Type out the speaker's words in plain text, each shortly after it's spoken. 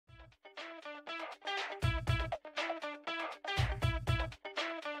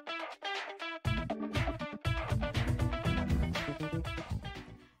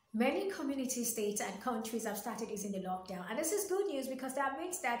Many communities, states, and countries have started easing the lockdown, and this is good news because that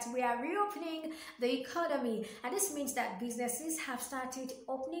means that we are reopening the economy, and this means that businesses have started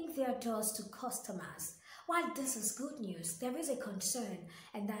opening their doors to customers. While this is good news, there is a concern,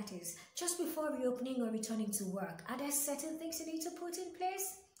 and that is just before reopening or returning to work, are there certain things you need to put in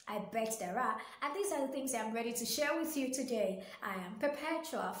place? I bet there are, and these are the things I'm ready to share with you today. I am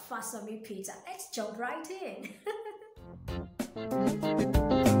Perpetua Fasanmi-Peter. Let's jump right in.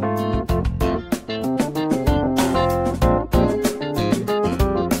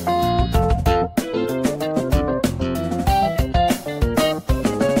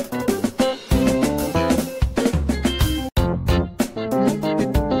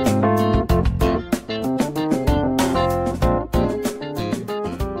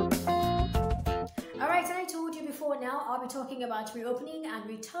 I'll be talking about reopening and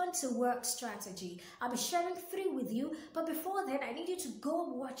return to work strategy. I'll be sharing 3 with you, but before then I need you to go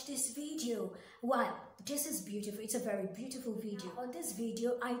and watch this video. Wow, this is beautiful. It's a very beautiful video. On this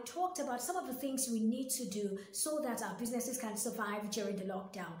video I talked about some of the things we need to do so that our businesses can survive during the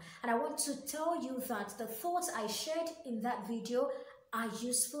lockdown, and I want to tell you that the thoughts I shared in that video are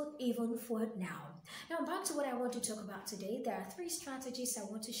useful even for now. Now back to what I want to talk about today. There are 3 strategies I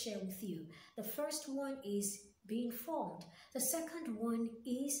want to share with you. The first one is be informed. The second one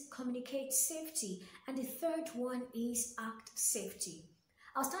is communicate safety. And the third one is act safety.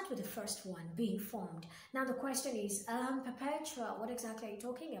 I'll start with the first one, be informed. Now the question is, Perpetua, what exactly are you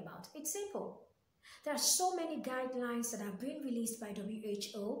talking about? It's simple. There are so many guidelines that have been released by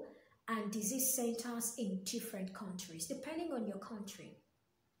WHO and disease centers in different countries, depending on your country.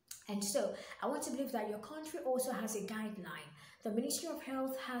 And so I want to believe that your country also has a guideline. The Ministry of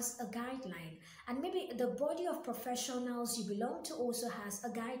Health has a guideline, and maybe the body of professionals you belong to also has a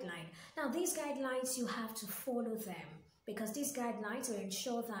guideline. Now these guidelines, you have to follow them, because these guidelines will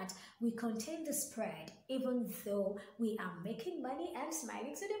ensure that we contain the spread even though we are making money and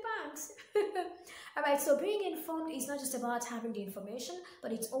smiling to the banks. Alright, so being informed is not just about having the information,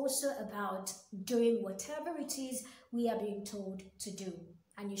 but it's also about doing whatever it is we are being told to do.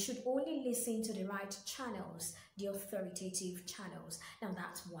 And you should only listen to the right channels, the authoritative channels. Now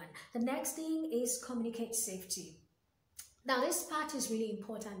that's one. The next thing is communicate safety. Now this part is really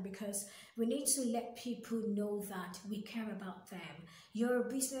important because we need to let people know that we care about them. You're a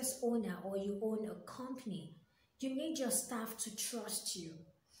business owner or you own a company. You need your staff to trust you.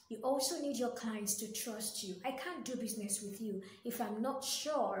 You also need your clients to trust you. I can't do business with you if I'm not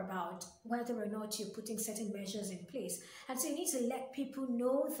sure about whether or not you're putting certain measures in place. And so you need to let people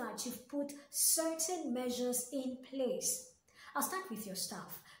know that you've put certain measures in place. I'll start with your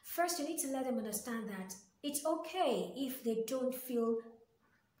staff. First, you need to let them understand that it's okay if they don't feel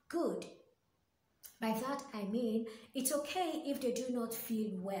good. By that I mean, it's okay if they do not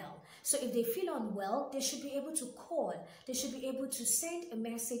feel well. So if they feel unwell, they should be able to call. They should be able to send a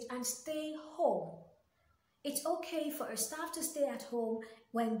message and stay home. It's okay for a staff to stay at home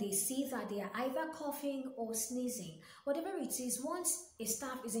when they see that they are either coughing or sneezing. Whatever it is, once a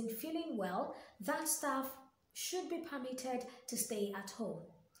staff isn't feeling well, that staff should be permitted to stay at home.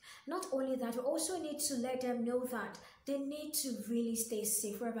 Not only that, we also need to let them know that they need to really stay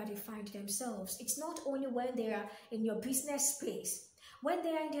safe wherever they find themselves. It's not only when they are in your business space, when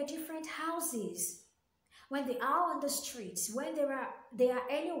they are in their different houses, when they are on the streets, when they are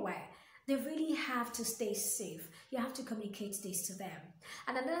anywhere, they really have to stay safe. You have to communicate this to them.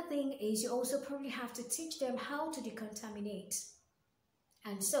 And another thing is you also probably have to teach them how to decontaminate.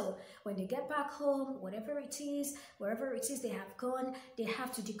 And so when they get back home, whatever it is, wherever it is they have gone, they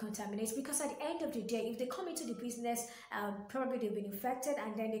have to decontaminate, because at the end of the day, if they come into the business, probably they've been infected,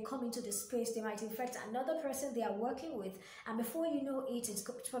 and then they come into the space, they might infect another person they are working with, and before you know it, it's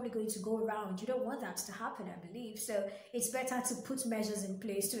probably going to go around. You don't want that to happen, I believe. So it's better to put measures in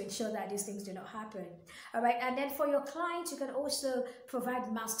place to ensure that these things do not happen. All right, and then for your clients, you can also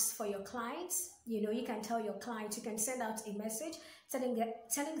provide masks for your clients. You know, you can tell your clients, you can send out a message telling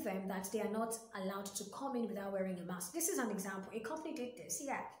them that they are not allowed to come in without wearing a mask. This is an example. A company did this,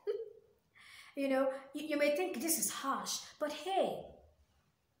 yeah. You know, you may think this is harsh, but hey,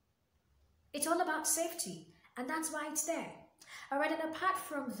 it's all about safety, and that's why it's there. All right, and apart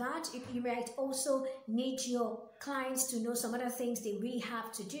from that, you might also need your clients to know some other things they really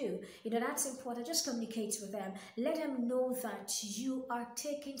have to do. You know, that's important. Just communicate with them. Let them know that you are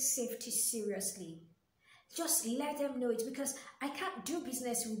taking safety seriously. Just let them know it, because I can't do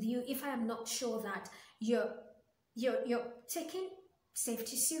business with you if I am not sure that you're taking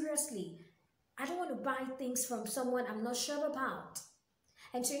safety seriously. I don't want to buy things from someone I'm not sure about.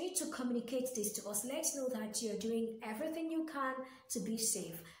 And so you need to communicate this to us. Let's know that you're doing everything you can to be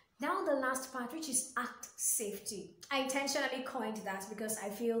safe. Now the last part, which is act safety. I intentionally coined that because I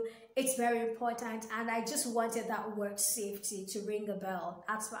feel it's very important, and I just wanted that word safety to ring a bell.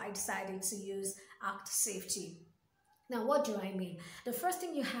 That's why I decided to use act safety. Now, what do I mean? The first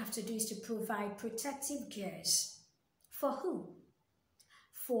thing you have to do is to provide protective gears. For who?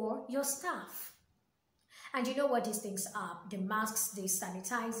 For your staff. And you know what these things are: the masks, the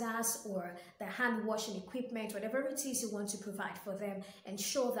sanitizers, or the hand washing equipment, whatever it is you want to provide for them.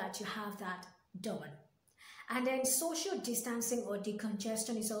 Ensure that you have that done. And then social distancing or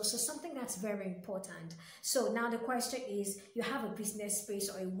decongestion is also something that's very important. So now the question is, you have a business space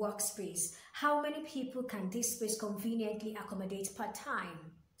or a workspace. How many people can this space conveniently accommodate per time?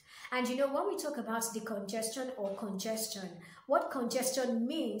 And you know, when we talk about decongestion or congestion, what congestion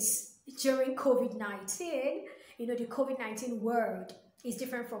means during COVID-19, you know, the COVID-19 word is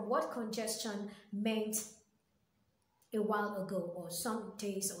different from what congestion meant a while ago, or some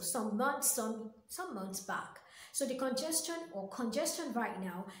days, or some months back. So the congestion right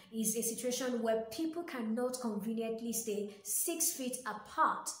now is a situation where people cannot conveniently stay 6 feet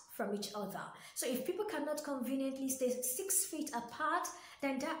apart from each other. So if people cannot conveniently stay 6 feet apart,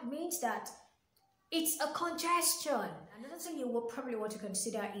 then that means that it's a congestion. Another thing you will probably want to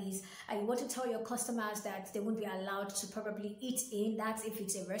consider is you want to tell your customers that they won't be allowed to probably eat in. That's if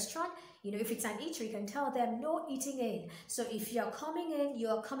it's a restaurant. You know, if it's an eatery, you can tell them no eating in. So if you're coming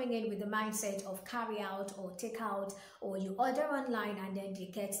in with the mindset of carry out or take out, or you order online and then they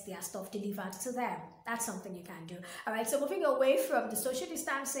get their stuff delivered to them. That's something you can do. All right, so moving away from the social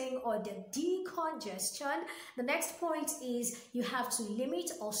distancing or the decongestion, the next point is you have to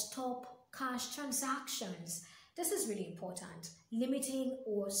limit or stop cash transactions. This is really important. Limiting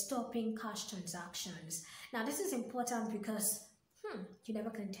or stopping cash transactions. Now, this is important because you never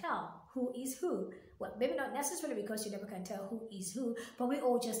can tell who is who. Well, maybe not necessarily because you never can tell who is who, but we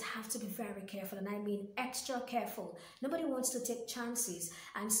all just have to be very careful, and I mean extra careful. Nobody wants to take chances,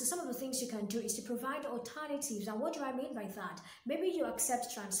 and so some of the things you can do is to provide alternatives. And what do I mean by that? Maybe you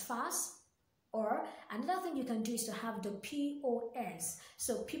accept transfers. Or another thing you can do is to have the POS.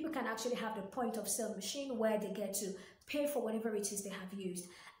 So people can actually have the point of sale machine where they get to pay for whatever it is they have used.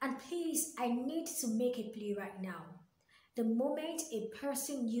 And please, I need to make a plea right now. The moment a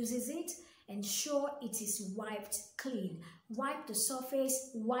person uses it, ensure it is wiped clean. Wipe the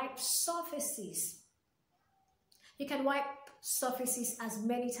surface, wipe surfaces. You can wipe surfaces as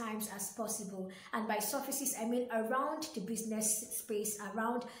many times as possible, and by surfaces I mean around the business space,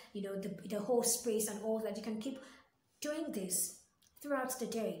 around, you know, the whole space and all that. You can keep doing this throughout the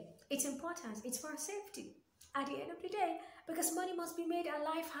day. It's important. It's for safety at the end of the day, because money must be made and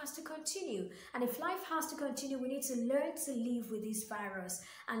life has to continue. And if life has to continue, we need to learn to live with this virus,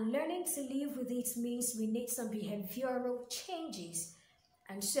 and learning to live with it means we need some behavioral changes.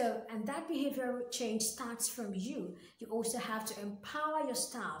 And that behavioral change starts from you. You also have to empower your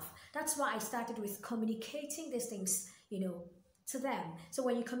staff. That's why I started with communicating these things, you know, to them. So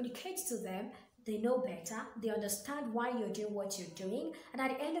when you communicate to them, they know better, they understand why you're doing what you're doing, and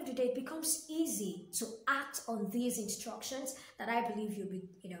at the end of the day, it becomes easy to act on these instructions that I believe you'll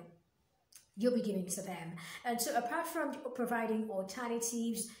be giving to them. And so apart from providing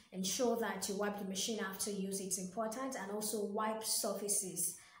alternatives, ensure that you wipe the machine after use. It's important. And also wipe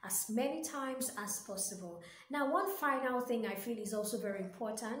surfaces as many times as possible. Now, one final thing I feel is also very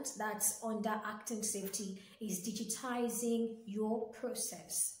important that's under acting safety is digitizing your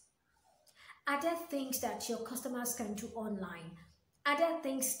process. Are there things that your customers can do online? Are there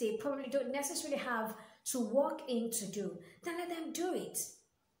things they probably don't necessarily have to walk in to do? Then let them do it.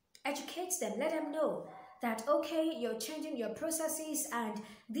 Educate them. Let them know that, okay, you're changing your processes and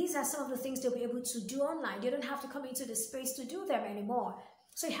these are some of the things they'll be able to do online. You don't have to come into the space to do them anymore.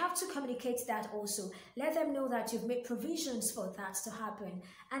 So you have to communicate that also. Let them know that you've made provisions for that to happen.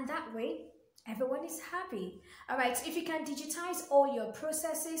 And that way, everyone is happy. All right, so if you can digitize all your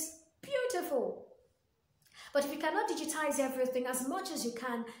processes, beautiful. But if you cannot digitize everything, as much as you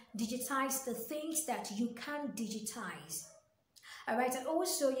can, digitize the things that you can digitize. All right, and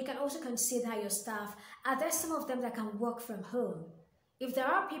also you can also consider your staff. Are there some of them that can work from home? If there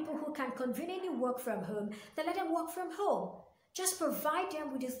are people who can conveniently work from home, then let them work from home. Just provide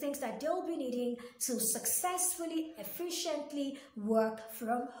them with the things that they'll be needing to successfully, efficiently work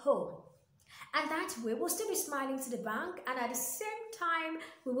from home. And that way, we'll still be smiling to the bank, and at the same time,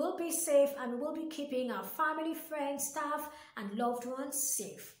 we will be safe and we will be keeping our family, friends, staff, and loved ones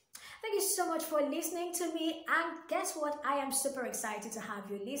safe. Thank you so much for listening to me. And guess what? I am super excited to have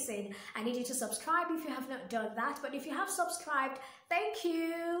you listen. I need you to subscribe if you have not done that. But if you have subscribed, thank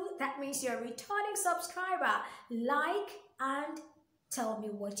you. That means you're a returning subscriber. Like and tell me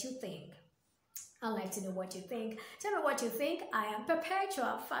what you think. I'd like to know what you think. Tell me what you think. I am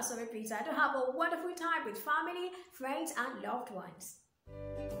Perpetual Fasanmi-Peter to have a wonderful time with family, friends, and loved ones.